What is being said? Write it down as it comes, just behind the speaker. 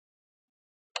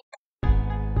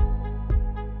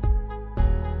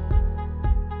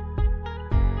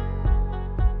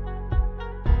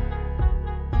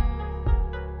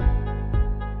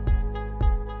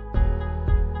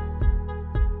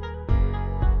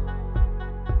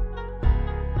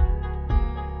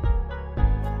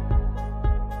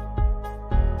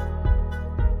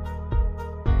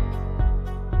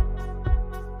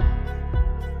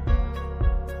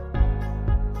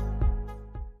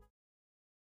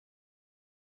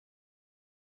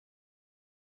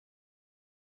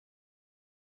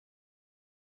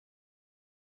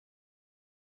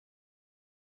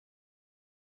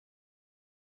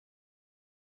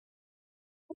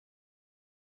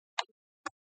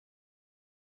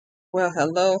Well,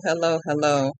 hello,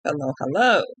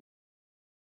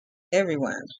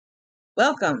 everyone.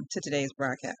 Welcome to today's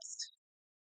broadcast.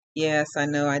 Yes, I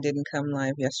know I didn't come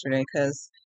live yesterday because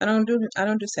I don't do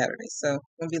Saturdays. So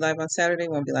won't be live on Saturday,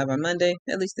 won't be live on Monday,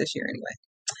 at least this year anyway.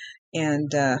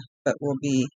 And but we'll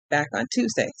be back on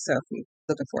Tuesday. So if you're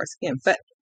looking for us again. But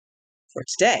for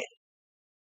today,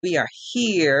 we are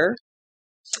here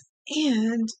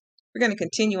and we're going to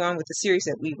continue on with the series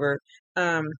that we were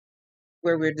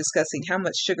where we're discussing how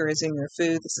much sugar is in your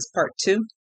food. This is part two.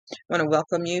 I want to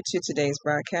welcome you to today's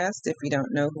broadcast. If you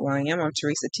don't know who I am, I'm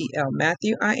Teresa T.L.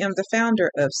 Matthew. I am the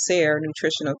founder of SAIR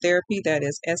Nutritional Therapy. That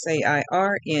is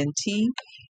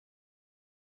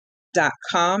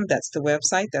SAIRNT.com. That's the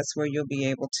website. That's where you'll be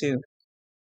able to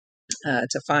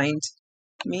find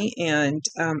me. And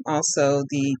also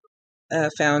the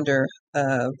founder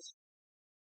of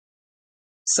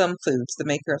Some Foods, the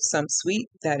maker of Some Sweet.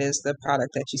 That is the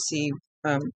product that you see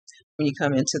when you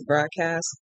come into the broadcast.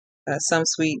 Some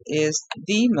Sweet is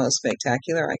the most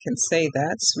spectacular, I can say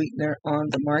that, sweetener on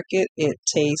the market. It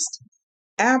tastes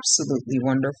absolutely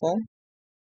wonderful.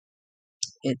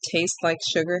 It tastes like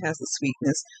sugar, has the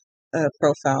sweetness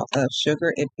profile of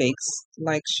sugar. It bakes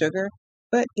like sugar,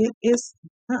 but it is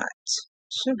not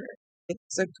sugar.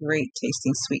 It's a great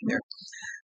tasting sweetener.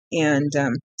 And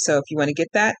so if you want to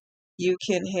get that, you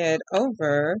can head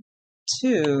over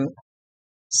to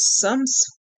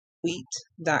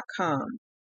sumsweet.com.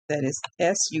 That is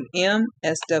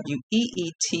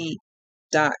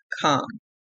SUMSWEET.com.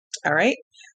 All right.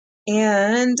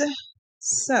 And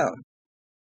so,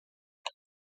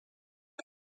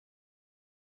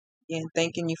 and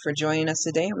thanking you for joining us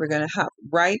today. We're going to hop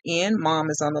right in. Mom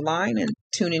is on the line and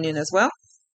tuning in as well.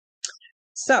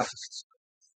 So,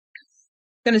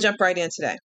 going to jump right in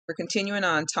today. We're continuing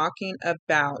on talking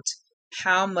about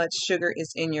how much sugar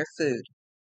is in your food.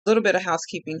 A little bit of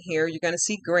housekeeping here. You're going to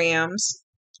see grams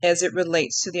as it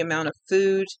relates to the amount of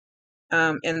food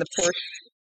and the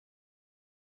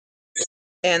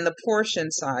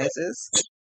portion sizes,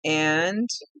 and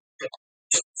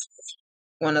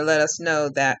want to let us know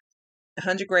that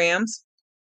 100 grams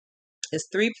is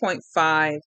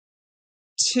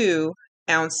 3.52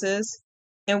 ounces,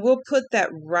 and we'll put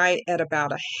that right at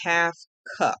about a half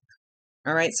cup.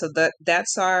 All right, so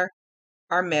that's our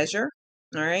measure.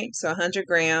 All right, so 100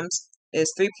 grams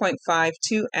is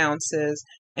 3.52 ounces,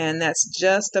 and that's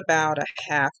just about a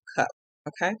half cup.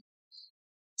 Okay,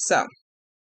 so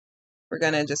we're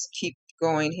going to just keep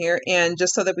going here. And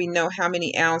just so that we know how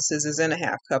many ounces is in a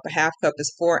half cup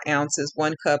is 4 ounces,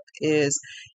 1 cup is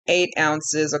 8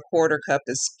 ounces, a quarter cup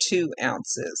is 2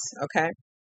 ounces. Okay,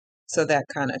 so that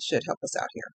kind of should help us out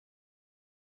here.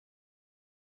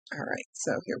 All right,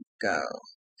 so here we go.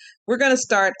 We're going to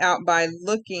start out by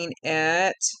looking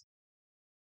at,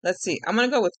 let's see, I'm going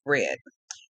to go with bread.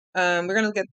 I'm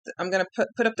going to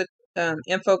put up the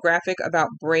infographic about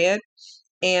bread.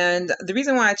 And the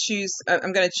reason why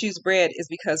I'm going to choose bread is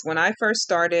because when I first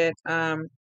started,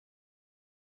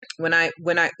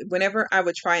 whenever I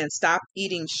would try and stop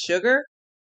eating sugar,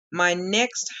 my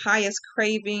next highest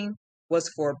craving was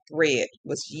for bread,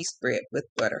 was yeast bread with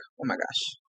butter. Oh my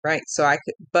gosh. Right? So I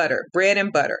could bread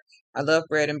and butter. I love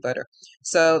bread and butter.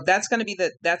 So that's the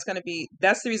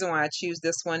reason why I choose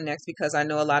this one next, because I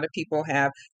know a lot of people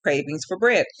have cravings for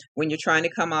bread. When you're trying to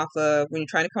come off of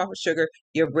sugar,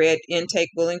 your bread intake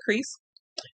will increase.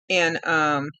 And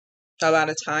a lot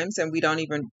of times, and you don't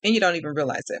even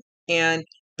realize it. And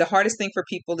the hardest thing for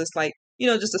people is like,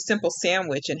 just a simple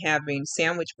sandwich and having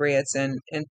sandwich breads, and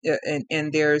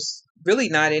there's really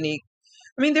not any.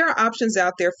 I mean, there are options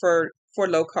out there for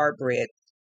low carb bread.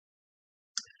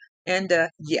 And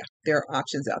yeah, there are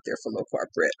options out there for low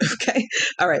carb bread. Okay.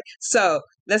 All right. So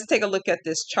let's take a look at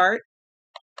this chart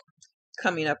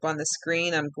coming up on the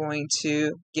screen. I'm going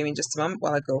to give me just a moment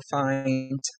while I go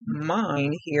find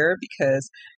mine here, because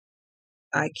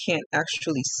I can't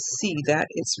actually see that.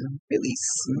 It's really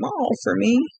small for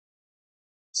me.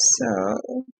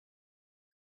 So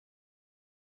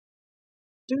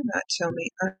do not tell me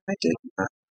I did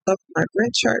not love my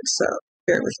bread chart. So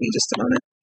bear with me just a moment.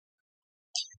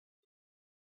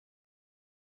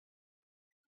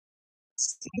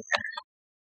 Let's see.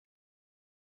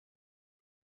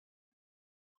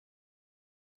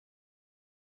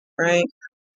 Right.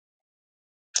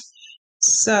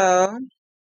 So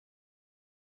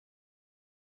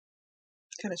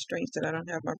kind of strange that I don't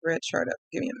have my bread chart up.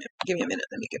 Give me a minute. Give me a minute.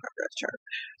 Let me get my bread chart.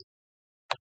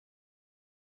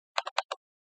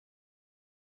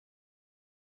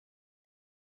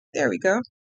 There we go.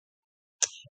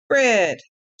 Bread.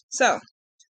 So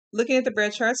looking at the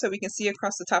bread chart, so we can see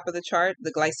across the top of the chart,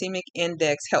 the glycemic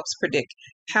index helps predict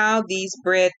how these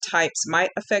bread types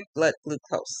might affect blood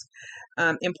glucose.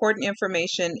 Important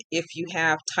information if you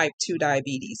have type 2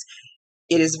 diabetes.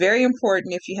 It is very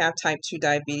important if you have type 2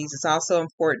 diabetes. It's also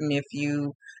important if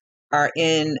you are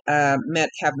in have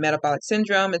metabolic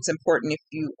syndrome. It's important if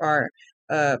you are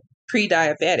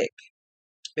pre-diabetic,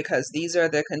 because these are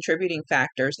the contributing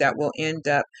factors that will end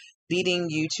up leading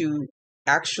you to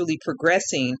actually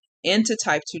progressing into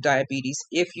type 2 diabetes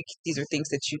if these are things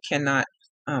that you cannot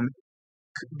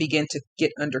begin to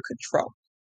get under control.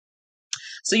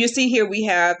 So you see here we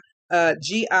have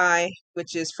GI,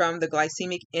 which is from the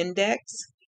glycemic index,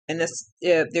 and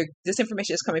this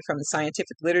information is coming from the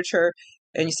scientific literature,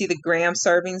 and you see the gram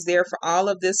servings there for all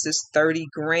of this is 30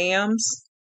 grams.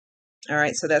 All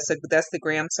right, so that's the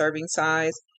gram serving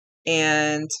size,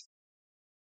 and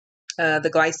the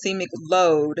glycemic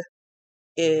load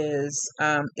is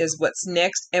what's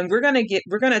next, and we're gonna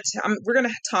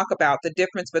talk about the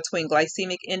difference between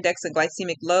glycemic index and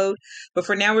glycemic load. But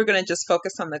for now, we're gonna just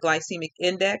focus on the glycemic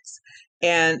index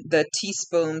and the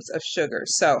teaspoons of sugar.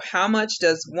 So, how much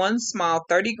does one small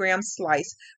 30-gram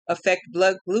slice affect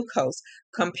blood glucose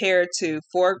compared to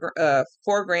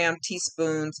 4-gram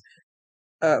teaspoons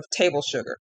of table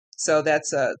sugar? So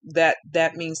that's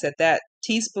that means that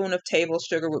teaspoon of table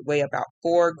sugar would weigh about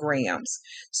 4 grams.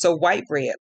 So white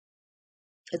bread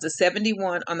is a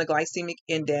 71 on the glycemic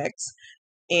index,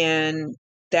 and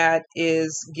that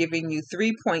is giving you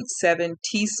 3.7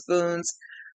 teaspoons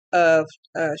of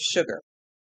sugar.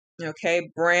 Okay,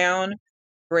 brown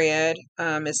bread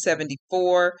is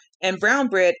 74, and brown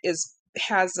bread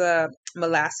has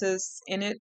molasses in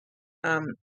it.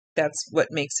 That's what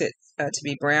makes it to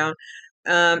be brown.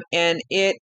 And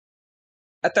a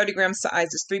 30-gram size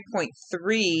is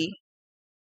 3.3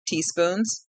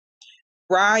 teaspoons.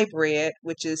 Rye bread,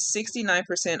 which is 69%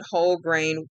 whole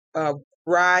grain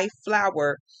rye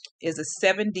flour, is a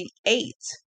 78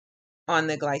 on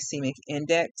the glycemic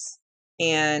index,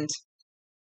 and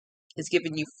it's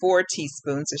giving you 4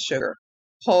 teaspoons of sugar.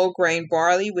 Whole grain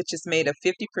barley, which is made of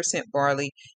 50%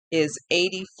 barley, is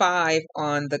 85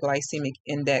 on the glycemic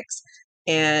index,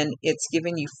 and it's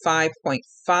giving you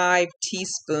 5.5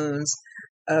 teaspoons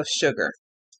of sugar.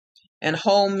 And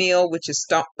wholemeal, which is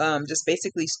just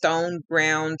basically stone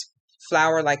ground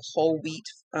flour like whole wheat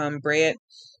bread,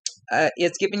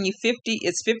 it's giving you 50.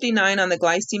 It's 59 on the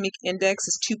glycemic index.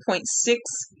 It's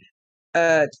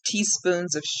 2.6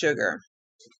 teaspoons of sugar.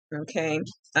 Okay.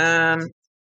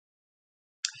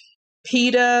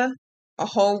 Pita, a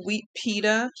whole wheat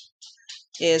pita,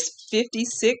 is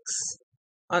 56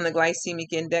 on the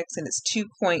glycemic index, and it's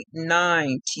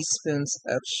 2.9 teaspoons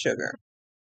of sugar.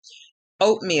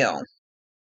 Oatmeal,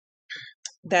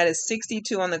 that is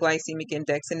 62 on the glycemic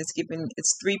index, and it's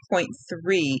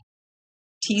 3.3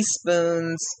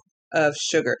 teaspoons of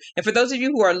sugar. And for those of you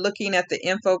who are looking at the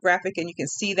infographic, and you can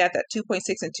see that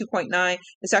 2.6 and 2.9,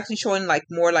 it's actually showing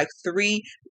more like 3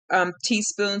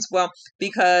 teaspoons. Well,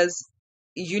 because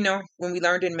when we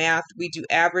learned in math, we do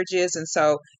averages, and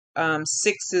so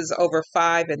 6 is over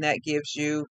 5, and that gives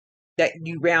you that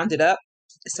you round it up.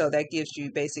 So that gives you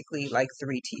basically like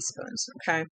 3 teaspoons,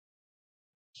 okay?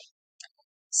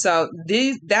 So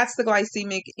that's the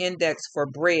glycemic index for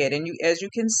bread. And as you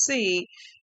can see,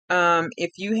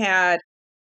 if you had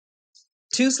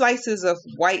 2 slices of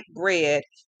white bread,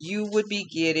 you would be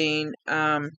getting,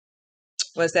 that's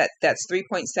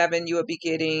 3.7, you would be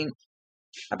getting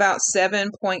about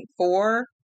 7.4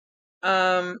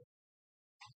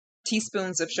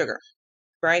 teaspoons of sugar,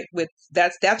 right?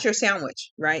 That's your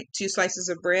sandwich, right? 2 slices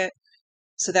of bread.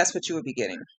 So that's what you would be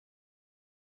getting.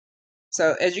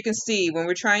 So as you can see, when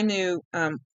we're trying to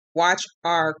watch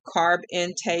our carb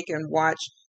intake and watch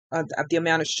the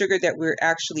amount of sugar that we're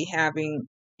actually having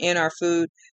in our food,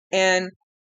 and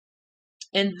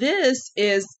this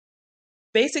is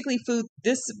basically food.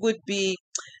 This would be,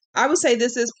 I would say,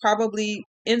 this is probably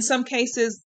in some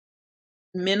cases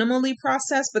minimally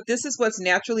processed, but this is what's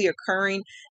naturally occurring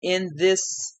in this,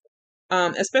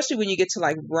 especially when you get to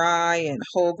like rye and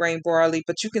whole grain barley.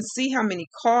 But you can see how many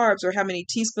carbs or how many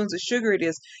teaspoons of sugar it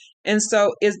is, and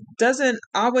so it doesn't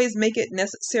always make it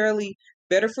necessarily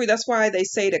better for you. That's why they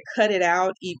say to cut it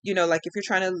out. Like if you're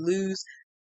trying to lose,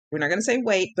 we're not going to say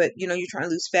weight, but you're trying to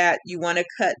lose fat, you want to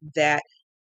cut that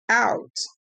out,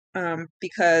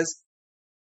 because,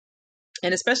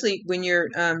 and especially when you're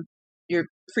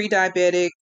pre-diabetic,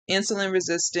 insulin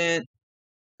resistant.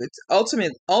 It's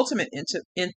ultimate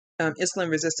insulin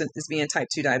resistant is being type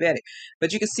 2 diabetic.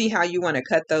 But you can see how you want to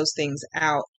cut those things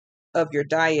out of your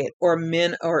diet, or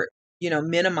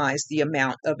minimize the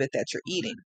amount of it that you're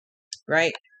eating,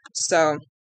 right? So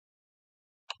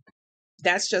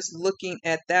that's just looking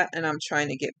at that, and I'm trying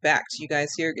to get back to you guys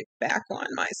here, get back on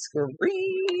my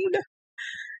screen.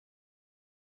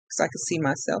 Because I can see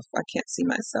myself. I can't see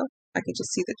myself. I can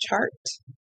just see the chart.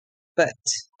 But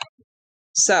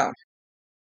so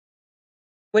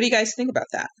what do you guys think about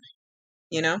that?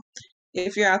 You know,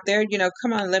 if you're out there,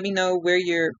 come on, let me know where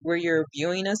you're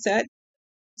viewing us at.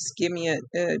 Just give me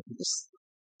just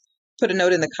put a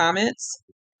note in the comments.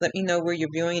 Let me know where you're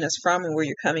viewing us from and where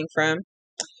you're coming from.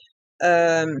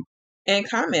 And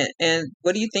comment. And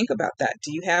what do you think about that?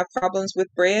 Do you have problems with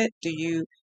bread?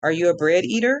 Are you a bread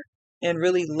eater and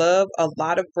really love a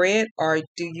lot of bread, or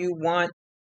do you want,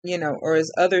 or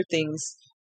is other things,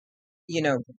 you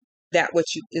know,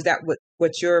 is that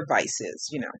what your vice is,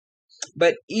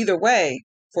 But either way,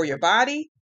 for your body,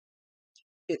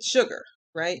 it's sugar,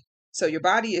 right? So your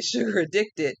body is sugar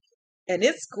addicted, and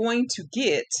it's going to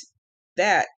get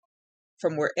that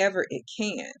from wherever it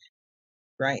can,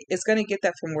 right? It's going to get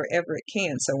that from wherever it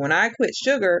can. So when I quit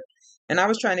sugar, and I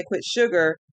was trying to quit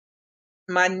sugar,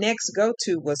 my next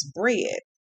go-to was bread.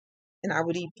 And I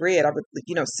would eat bread. I would,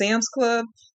 Sam's Club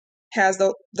has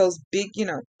those big,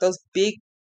 those big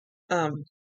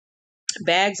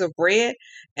bags of bread,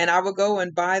 and I would go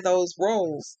and buy those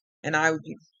rolls, and I would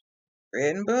use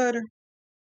bread and butter,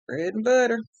 bread and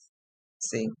butter.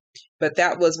 See, but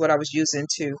that was what I was using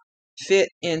to fit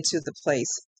into the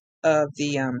place of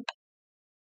the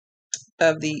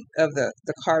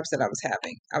carbs that I was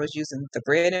having. I was using the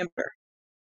bread and butter,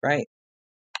 right?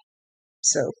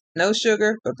 So no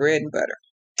sugar, but bread and butter.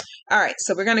 All right,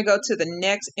 so we're gonna go to the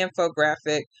next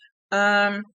infographic.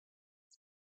 I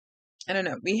don't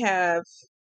know. We have,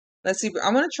 let's see. I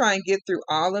want to try and get through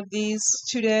all of these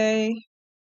today,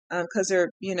 because I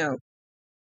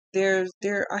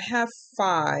have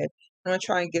 5. I'm gonna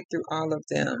try and get through all of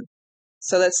them.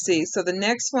 So let's see. So the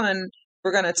next one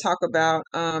we're gonna talk about.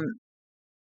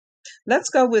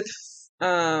 Let's go with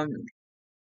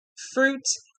fruit,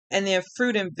 and then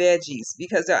fruit and veggies,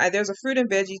 because there's a fruit and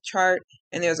veggie chart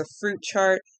and there's a fruit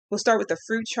chart. We'll start with the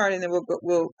fruit chart, and then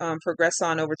we'll progress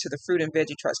on over to the fruit and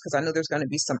veggie charts, because I know there's going to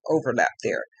be some overlap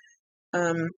there.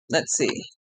 Let's see.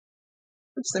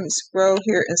 Oops, let me scroll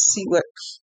here and see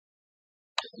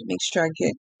make sure I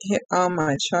hit on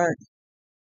my chart.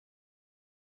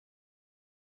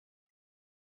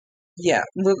 Yeah,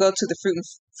 we'll go to the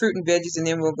fruit and veggies, and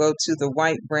then we'll go to the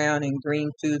white, brown, and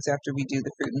green foods after we do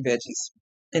the fruit and veggies.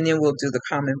 And then we'll do the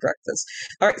common breakfast.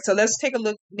 All right, so let's take a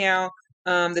look now.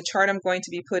 The chart I'm going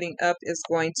to be putting up is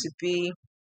going to be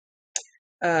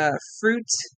fruit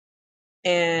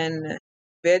and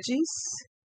veggies.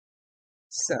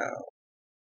 So,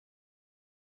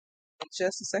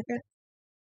 just a second.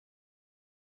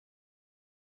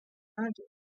 I want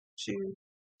you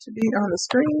to be on the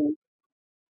screen.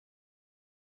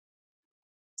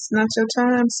 It's not your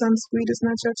time, some sweet, it's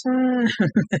not your time.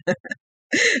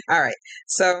 All right,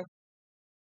 so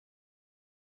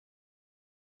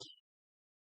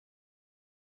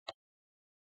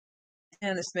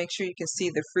and let's make sure you can see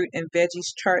the fruit and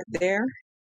veggies chart there.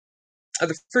 Or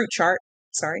the fruit chart,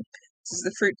 sorry. This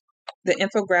is the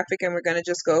infographic, and we're going to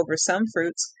just go over some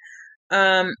fruits.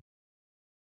 Now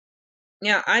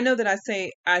I know that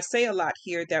I say a lot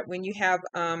here that when you're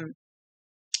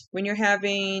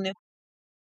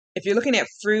looking at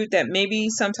fruit, that maybe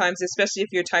sometimes, especially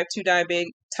if you're type 2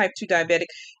 diabetic,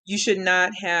 you should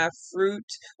not have fruit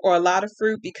or a lot of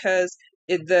fruit, because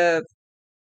the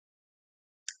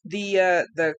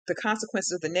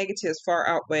consequences of the negatives far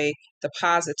outweigh the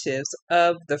positives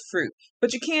of the fruit.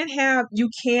 But you can have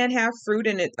fruit,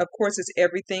 and it, of course, it's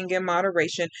everything in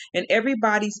moderation, and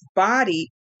everybody's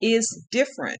body is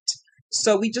different.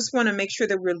 So we just want to make sure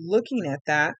that we're looking at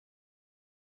that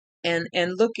and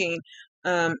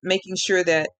making sure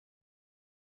that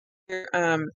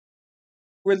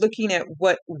we're looking at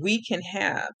what we can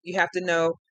have. You have to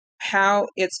know how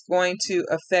it's going to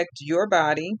affect your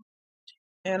body.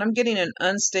 And I'm getting an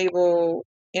unstable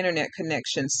internet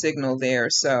connection signal there,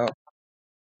 so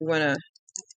you want to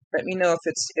let me know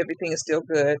if everything is still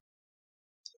good.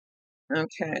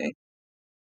 Okay.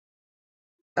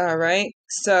 All right.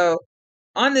 So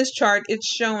on this chart, it's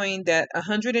showing that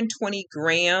 120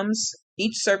 grams,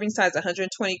 each serving size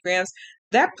 120 grams.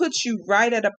 That puts you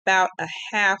right at about a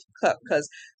half cup, because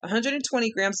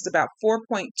 120 grams is about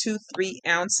 4.23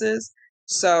 ounces.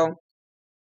 So,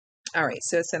 all right.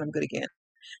 So I said I'm good again.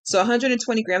 So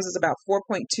 120 grams is about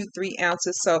 4.23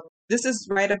 ounces. So this is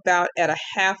right about at a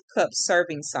half cup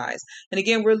serving size. And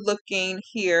again, we're looking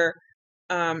here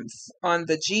on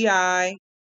the GI,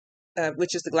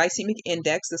 which is the glycemic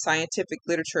index. The scientific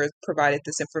literature has provided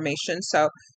this information. So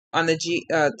on the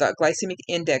glycemic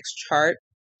index chart,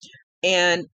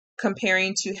 and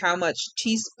comparing to how much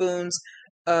teaspoons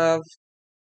of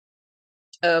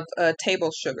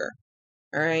table sugar.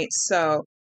 All right, so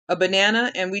a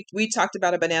banana, and we talked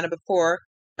about a banana before,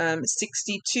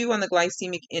 62 on the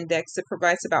glycemic index. It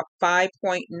provides about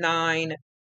 5.9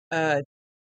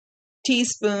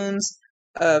 teaspoons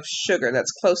of sugar.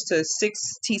 That's close to 6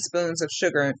 teaspoons of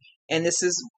sugar. And this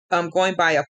is going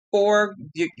by a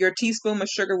your teaspoon of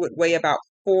sugar would weigh about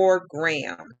 4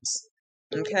 grams.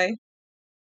 Okay?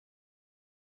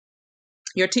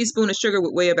 Your teaspoon of sugar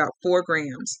would weigh about 4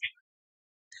 grams.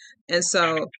 And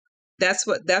so that's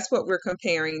what we're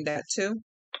comparing that to.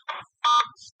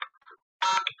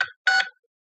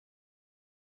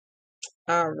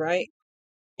 All right.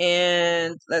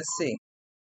 And let's see.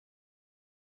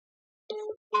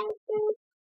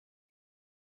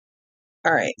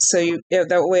 All right, so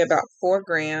that will weigh about 4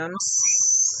 grams.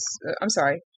 I'm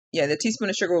sorry. Yeah, the teaspoon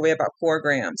of sugar will weigh about 4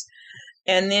 grams.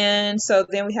 And then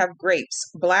we have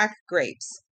grapes. Black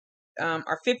grapes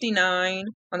are 59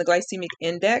 on the glycemic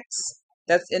index.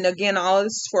 And again, all of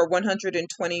this is for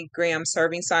 120 gram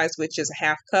serving size, which is a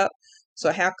half cup. So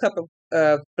a half cup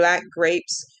of black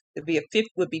grapes would be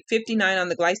 59 on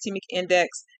the glycemic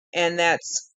index, and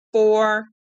that's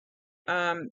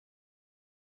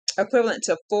equivalent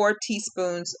to 4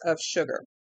 teaspoons of sugar,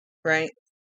 right?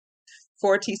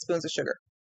 4 teaspoons of sugar.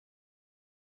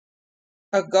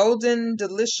 A golden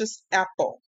delicious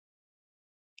apple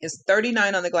is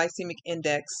 39 on the glycemic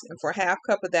index, and for a half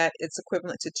cup of that, it's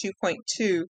equivalent to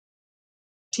 2.2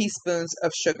 teaspoons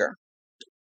of sugar.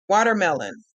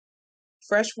 Watermelon,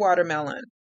 fresh watermelon,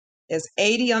 is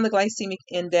 80 on the glycemic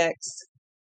index,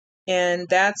 and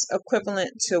that's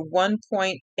equivalent to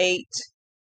 1.8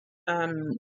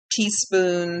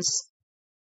 teaspoons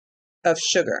of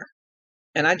sugar.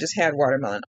 And I just had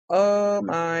watermelon. Oh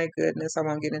my goodness, I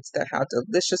won't get into that, how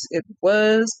delicious it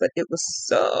was, but it was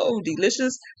so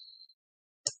delicious.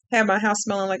 Had my house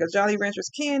smelling like a Jolly Ranchers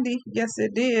candy. Yes,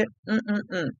 it did.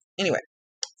 Anyway,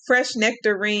 fresh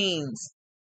nectarines.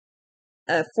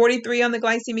 43 on the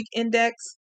glycemic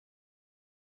index.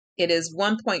 It is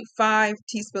 1.5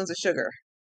 teaspoons of sugar.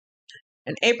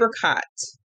 An apricot.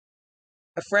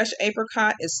 A fresh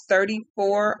apricot is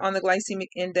 34 on the glycemic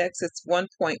index. It's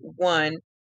 1.1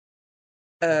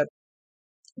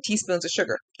 teaspoons of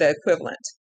sugar, the equivalent.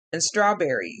 And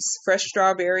strawberries. Fresh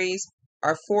strawberries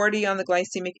are 40 on the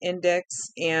glycemic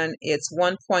index, and it's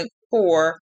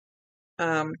 1.4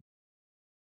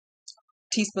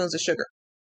 teaspoons of sugar.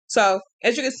 So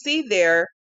as you can see there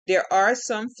are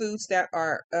some foods that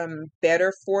are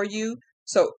better for you.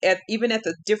 So even at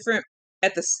the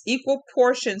equal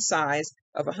portion size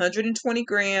of 120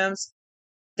 grams,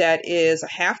 that is a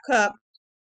half cup.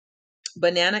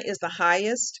 Banana is the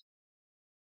highest,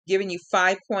 giving you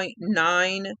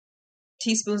 5.9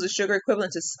 teaspoons of sugar,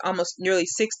 equivalent to almost nearly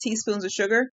 6 teaspoons of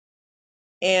sugar.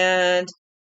 And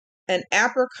an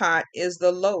apricot is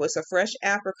the lowest, a fresh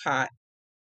apricot,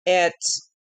 at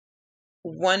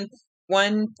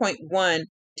 1.1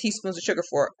 teaspoons of sugar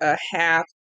for a half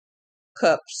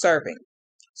cup serving.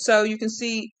 So you can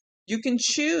see you can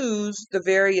choose the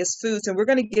various foods, and we're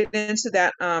going to get into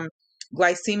that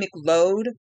glycemic load,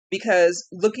 because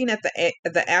looking at the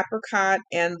apricot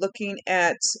and looking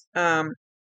at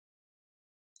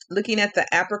the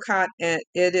apricot, and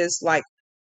it is like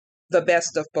the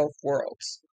best of both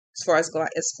worlds as far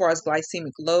as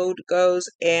glycemic load goes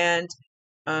and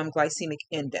glycemic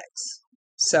index.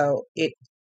 So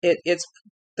it's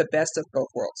the best of both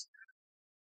worlds.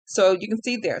 So you can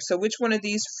see there. So which one of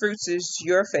these fruits is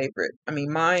your favorite? I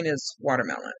mean, mine is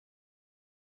watermelon.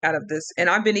 Out of this, and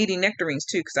I've been eating nectarines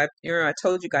too, because I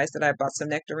told you guys that I bought some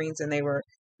nectarines and they were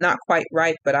not quite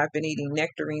ripe, but I've been eating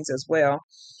nectarines as well,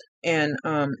 and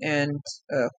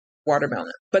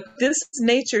watermelon. But this is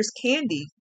nature's candy,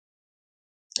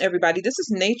 everybody. This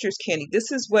is nature's candy.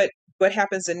 This is what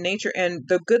happens in nature. And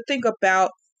the good thing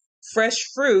about fresh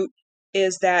fruit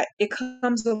is that it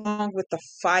comes along with the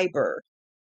fiber.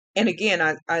 And again,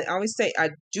 I always say, I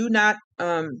do not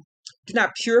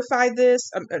purify this.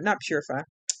 Not purify.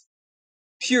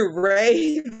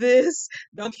 Puree this.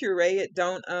 Don't puree it.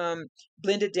 Don't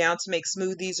blend it down to make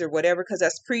smoothies or whatever, because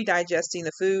that's pre-digesting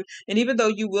the food. And even though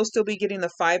you will still be getting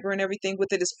the fiber and everything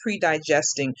with it, it's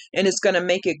pre-digesting, and it's gonna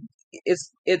make it.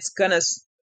 It's gonna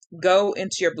go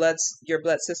into your blood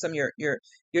system.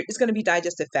 It's gonna be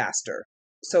digested faster.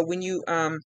 So when you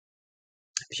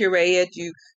puree it,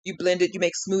 you blend it, you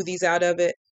make smoothies out of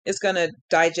it, it's gonna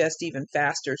digest even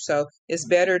faster. So it's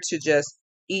better to just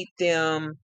eat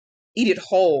it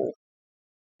whole,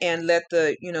 and let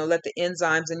the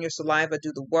enzymes in your saliva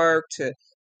do the work to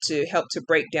to help to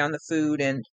break down the food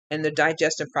and the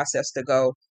digestion process to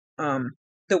go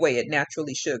the way it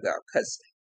naturally should go. Because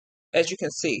as you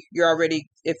can see, you're already,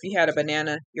 if you had a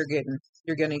banana, you're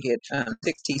going to get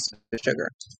 6 teaspoons of sugar.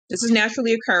 This is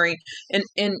naturally occurring.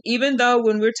 And even though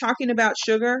when we're talking about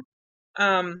sugar,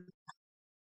 when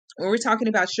we're talking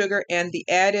about sugar and the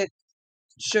added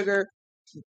sugar,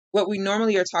 what we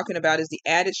normally are talking about is the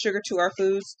added sugar to our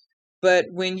foods. But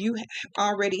when you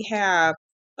already have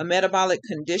a metabolic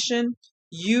condition,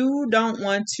 you don't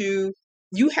want to,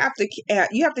 you have to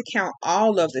count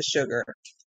all of the sugar,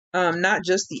 not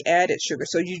just the added sugar.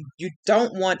 So you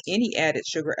don't want any added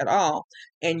sugar at all,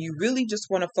 and you really just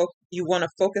want to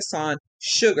focus on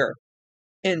sugar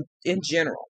in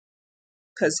general.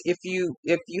 Because if you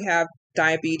have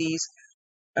diabetes,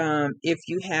 if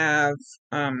you have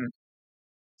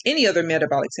any other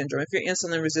metabolic syndrome, if you're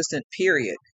insulin resistant,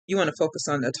 period, you want to focus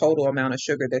on the total amount of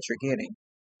sugar that you're getting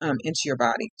into your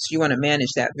body. So you want to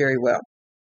manage that very well.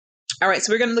 All right,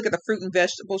 so we're going to look at the fruit and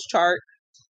vegetables chart.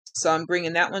 So I'm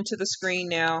bringing that one to the screen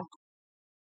now.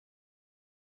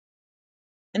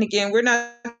 And again, we're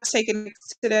not taking it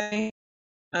today.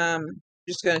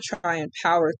 Just going to try and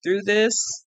power through this.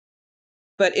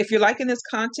 But if you're liking this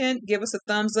content, give us a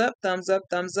thumbs up, thumbs up,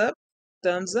 thumbs up,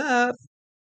 thumbs up.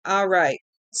 All right.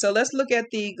 So let's look at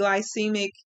the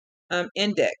glycemic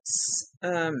index.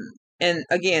 And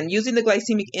again, using the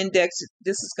glycemic index,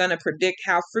 this is going to predict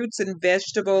how fruits and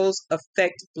vegetables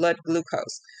affect blood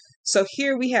glucose. So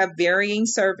here we have varying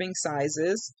serving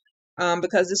sizes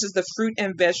because this is the fruit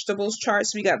and vegetables chart.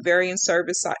 So we got varying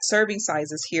serving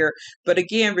sizes here. But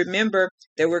again, remember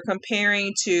that we're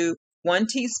comparing to 1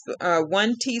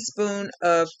 teaspoon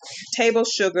of table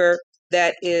sugar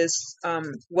that is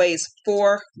weighs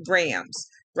 4 grams,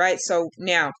 right? So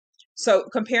now, so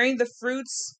comparing the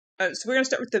fruits, so we're going to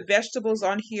start with the vegetables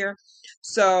on here.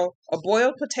 So a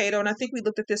boiled potato, and I think we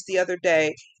looked at this the other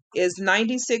day, is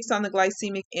 96 on the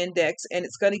glycemic index, and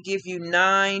it's going to give you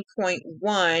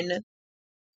 9.1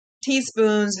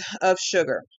 teaspoons of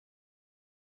sugar,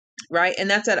 right? And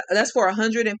that's for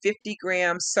 150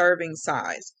 gram serving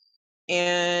size.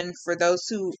 And for those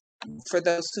who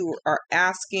are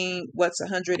asking what's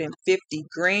 150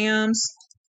 grams,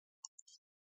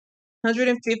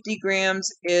 150 grams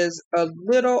is a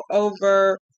little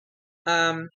over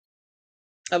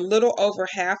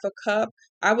half a cup.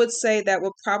 I would say that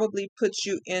will probably put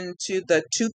you into the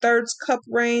 2/3 cup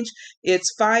range.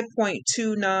 It's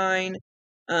 5.29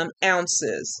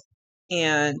 ounces.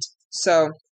 And so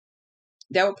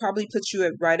that would probably put you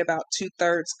at right about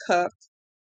 2/3 cup.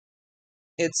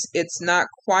 It's not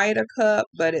quite a cup,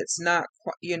 but it's not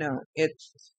quite,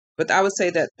 but I would say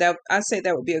that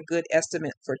would be a good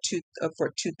estimate for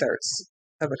 2/3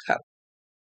 of a cup.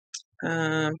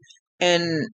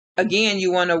 And again,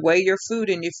 you want to weigh your food,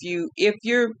 and if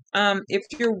you're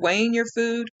weighing your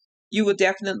food, you will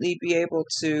definitely be able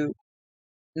to,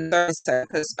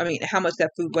 because I mean, how much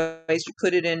that food weighs, you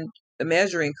put it in the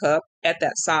measuring cup at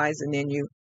that size, and then you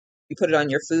put it on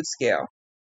your food scale,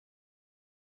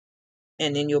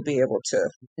 and then you'll be able to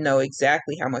know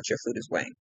exactly how much your food is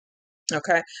weighing.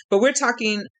 Okay, but we're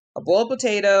talking a boiled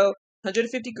potato,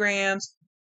 150 grams,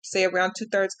 say around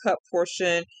 2/3 cup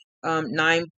portion,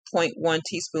 9.1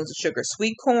 teaspoons of sugar.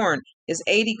 Sweet corn is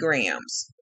 80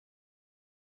 grams,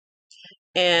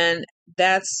 and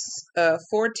that's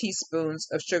 4 teaspoons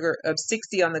of sugar, of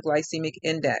 60 on the glycemic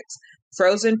index.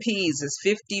 Frozen peas is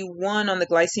 51 on the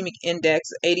glycemic index,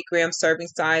 80 gram serving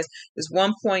size is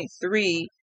 1.3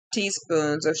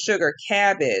 teaspoons of sugar.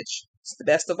 Cabbage, it's the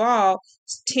best of all,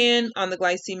 it's 10 on the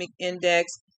glycemic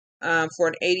index for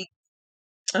an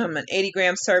 80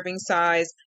 gram serving size,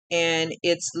 and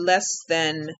it's less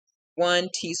than 1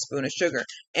 teaspoon of sugar.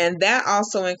 And that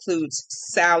also includes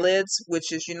salads,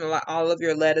 which is, like all of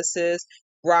your lettuces,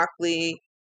 broccoli,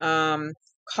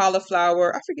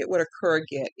 cauliflower. I forget what a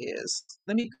courgette is.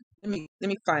 Let me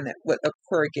find that, what a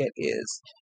courgette is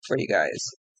for you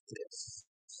guys. Let's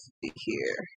see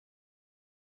here.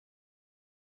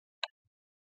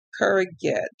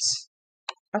 Courgette.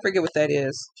 I forget what that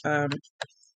is. I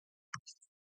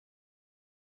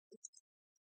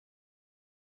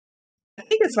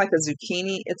think it's like a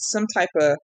zucchini. It's some type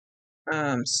of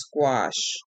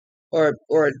squash, or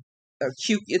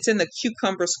it's in the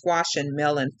cucumber, squash, and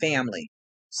melon family.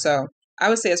 So I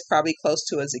would say it's probably close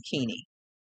to a zucchini.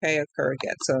 Okay, a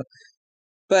courgette. So,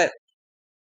 but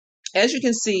as you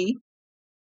can see,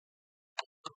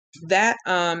 that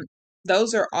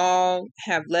those are all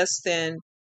have less than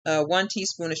 1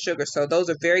 teaspoon of sugar. So those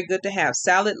are very good to have.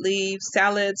 Salad leaves,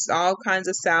 salads, all kinds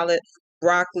of salad,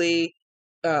 broccoli,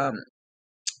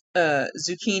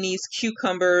 zucchinis,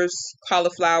 cucumbers,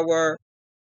 cauliflower,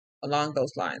 along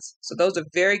those lines. So those are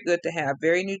very good to have,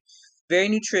 very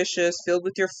nutritious, filled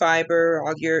with your fiber,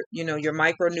 all your, your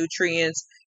micronutrients,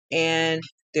 and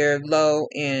they're low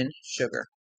in sugar,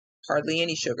 hardly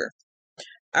any sugar.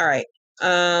 All right.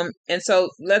 And so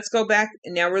let's go back.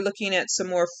 Now we're looking at some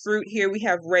more fruit here. We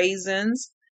have raisins,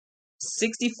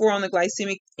 64 on the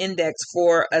glycemic index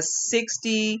for a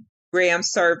 60-gram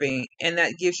serving, and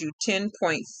that gives you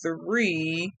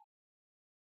 10.3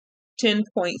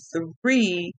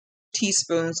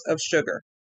 teaspoons of sugar.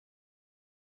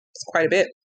 It's quite a bit.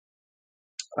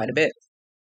 Quite a bit.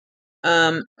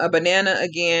 A banana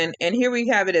again, and here we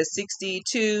have it at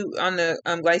 62 on the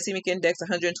glycemic index,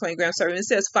 120 grams serving. It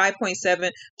says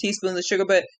 5.7 teaspoons of sugar,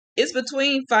 but it's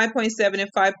between 5.7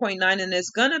 and 5.9, and it's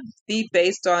gonna be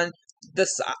based on the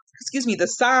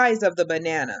size of the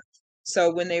banana.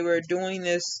 So when they were doing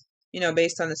this,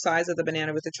 based on the size of the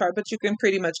banana with the chart, but you can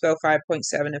pretty much go 5.7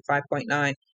 and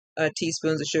 5.9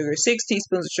 teaspoons of sugar, 6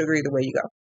 teaspoons of sugar, either way you go,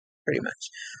 pretty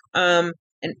much.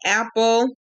 An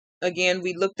apple. Again,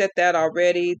 we looked at that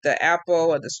already, the apple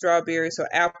or the strawberry. So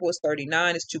apple is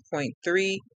 39, it's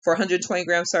 2.3 for 120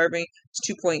 gram serving. It's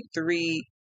 2.3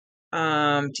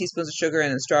 teaspoons of sugar,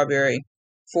 and the strawberry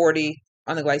 40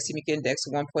 on the glycemic index,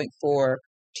 1.4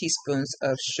 teaspoons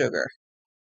of sugar.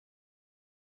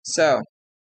 So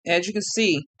as you can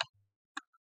see,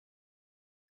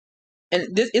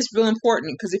 and this is real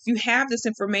important, because if you have this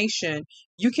information,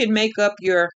 you can you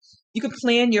can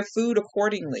plan your food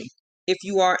accordingly. If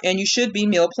you are, and you should be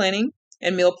meal planning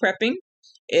and meal prepping.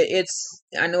 I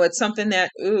know it's something that,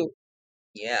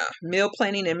 meal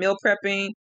planning and meal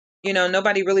prepping,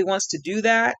 nobody really wants to do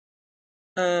that.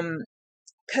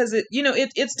 Because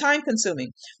it's time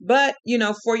consuming, but,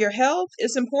 for your health,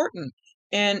 it's important.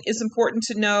 And it's important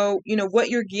to know, what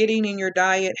you're getting in your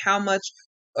diet, how much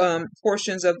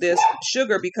portions of this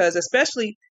sugar, because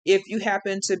especially if you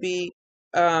happen to be,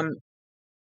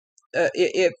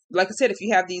 if, like I said, if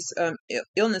you have these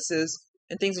illnesses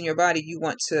and things in your body, you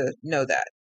want to know that.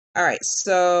 All right,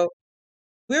 so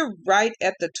we're right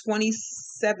at the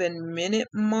 27-minute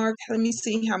mark. Let me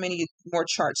see how many more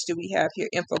charts do we have here,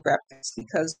 infographics,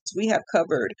 because we have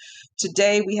covered,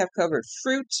 today we have covered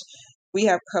fruit, we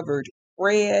have covered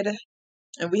bread,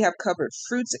 and we have covered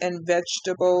fruits and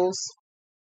vegetables.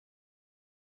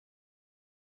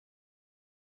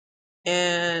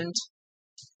 And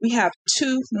we have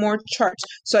 2 more charts.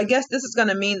 So I guess this is going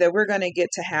to mean that we're going to get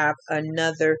to have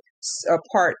another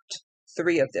part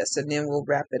 3 of this, and then we'll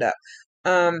wrap it up.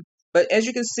 But as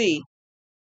you can see,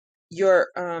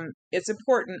 it's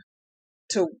important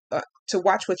to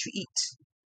watch what you eat,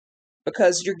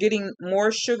 because you're getting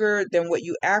more sugar than what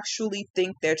you actually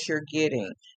think that you're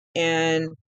getting. And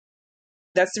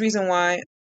that's the reason why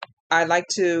I like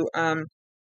to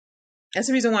that's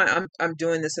the reason why I'm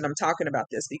doing this and I'm talking about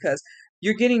this, because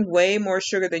you're getting way more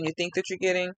sugar than you think that you're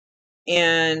getting.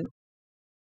 And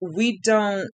we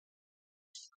don't,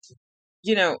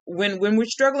 when we're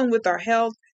struggling with our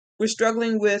health, we're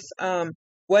struggling with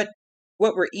what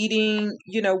we're eating,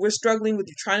 we're struggling with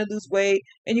trying to lose weight,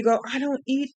 and you go, I don't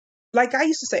eat, like I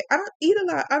used to say, I don't eat a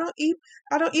lot. I don't eat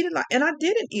a lot. And I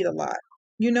didn't eat a lot,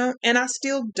 and I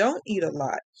still don't eat a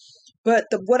lot. But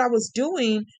what I was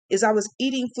doing is I was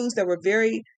eating foods that were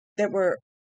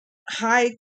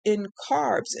high in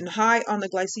carbs and high on the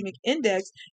glycemic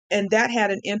index, and that had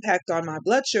an impact on my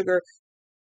blood sugar,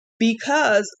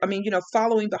 because,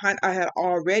 following behind, I had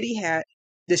already had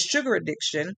this sugar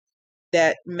addiction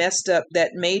that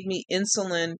made me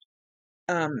insulin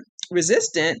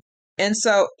resistant. And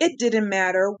so it didn't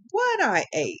matter what I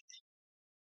ate,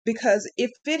 because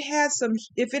if it had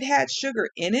sugar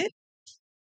in it,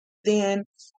 then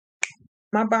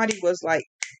my body was like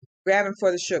grabbing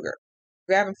for the sugar,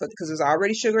 because it was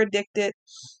already sugar addicted,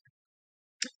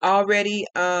 already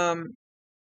insulin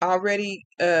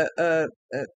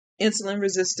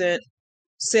resistant.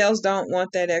 Cells don't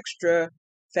want that extra,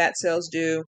 fat cells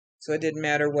do. So it didn't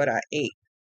matter what I ate.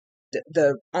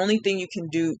 The only thing you can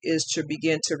do is to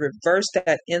begin to reverse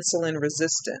that insulin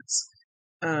resistance.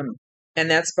 And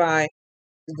that's by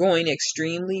going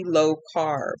extremely low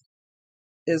carb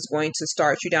is going to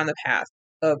start you down the path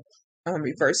of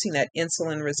reversing that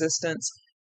insulin resistance,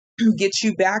 get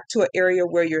you back to an area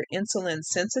where you're insulin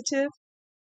sensitive.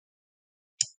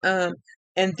 And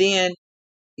then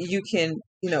you can,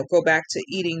 go back to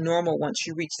eating normal once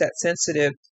you reach that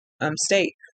sensitive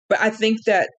state. But I think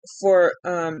that for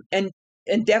and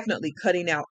definitely cutting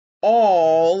out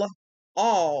all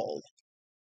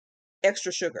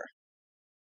extra sugar.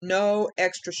 No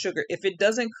extra sugar. If it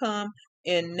doesn't come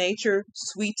in nature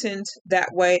sweetened that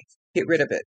way, get rid of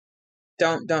it.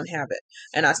 Don't have it.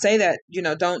 And I say that,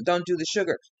 don't do the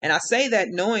sugar. And I say that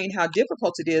knowing how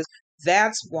difficult it is.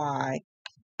 That's why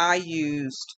I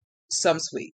used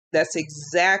SumSweet. That's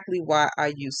exactly why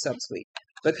I used SumSweet,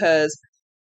 because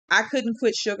I couldn't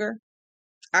quit sugar.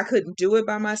 I couldn't do it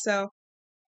by myself.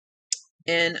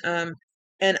 And I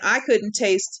couldn't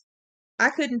taste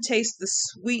the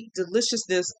sweet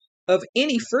deliciousness of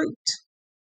any fruit.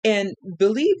 And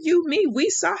believe you me, we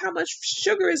saw how much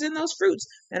sugar is in those fruits,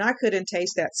 and I couldn't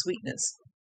taste that sweetness.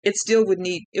 It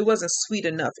wasn't sweet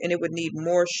enough, and it would need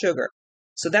more sugar.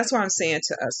 So that's why I'm saying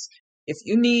to us, if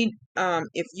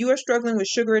you are struggling with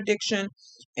sugar addiction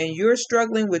and you're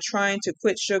struggling with trying to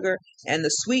quit sugar and the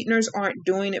sweeteners aren't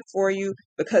doing it for you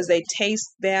because they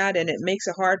taste bad and it makes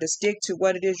it hard to stick to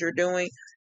what it is you're doing,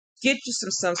 get you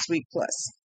some Sweet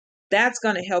Plus. That's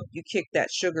going to help you kick that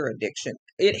sugar addiction.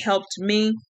 It helped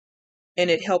me, and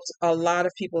it helped a lot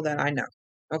of people that I know.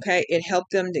 Okay, it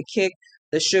helped them to kick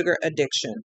the sugar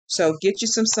addiction. So get you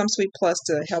some Sweet Plus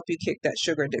to help you kick that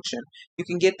sugar addiction. You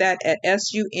can get that at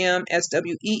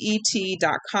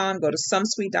SUMSWEET.com. Go to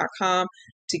sumsweet.com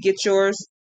to get yours.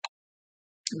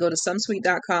 Go to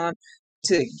sumsweet.com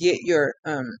to get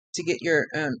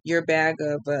your bag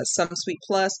of Sweet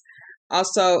Plus.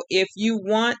 Also, if you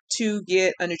want to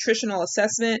get a nutritional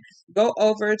assessment, go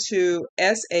over to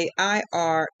SAIRNT.com.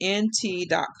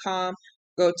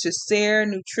 Go to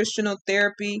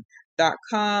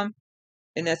SAIRNutritionaltherapy.com,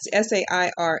 and that's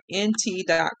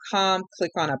SAIRNT.com.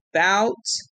 Click on About.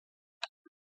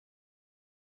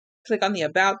 Click on the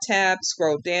About tab.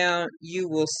 Scroll down. You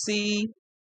will see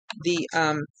the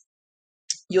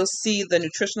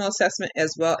nutritional assessment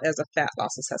as well as a fat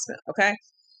loss assessment. Okay.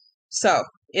 So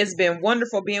it's been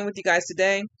wonderful being with you guys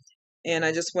today. And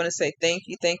I just want to say thank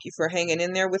you for hanging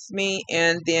in there with me.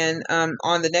 And then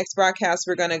on the next broadcast,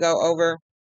 we're going to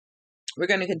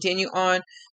continue on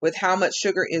with how much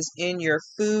sugar is in your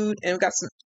food. And we've got some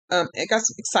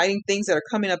exciting things that are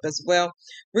coming up as well.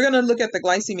 We're going to look at the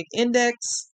glycemic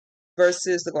index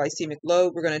versus the glycemic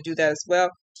load. We're going to do that as well.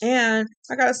 And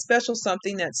I got a special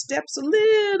something that steps a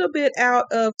little bit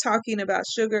out of talking about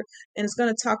sugar, and it's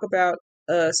going to talk about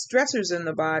stressors in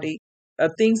the body,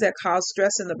 things that cause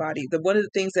stress in the body. One of the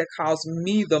things that cause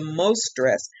me the most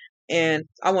stress, and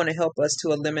I want to help us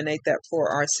to eliminate that for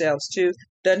ourselves too.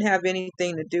 Doesn't have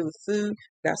anything to do with food,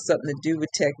 got something to do with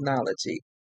technology.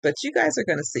 But you guys are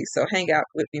going to see, so hang out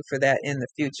with me for that in the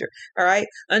future. All right,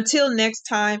 until next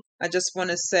time, I just want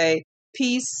to say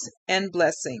peace and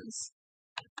blessings.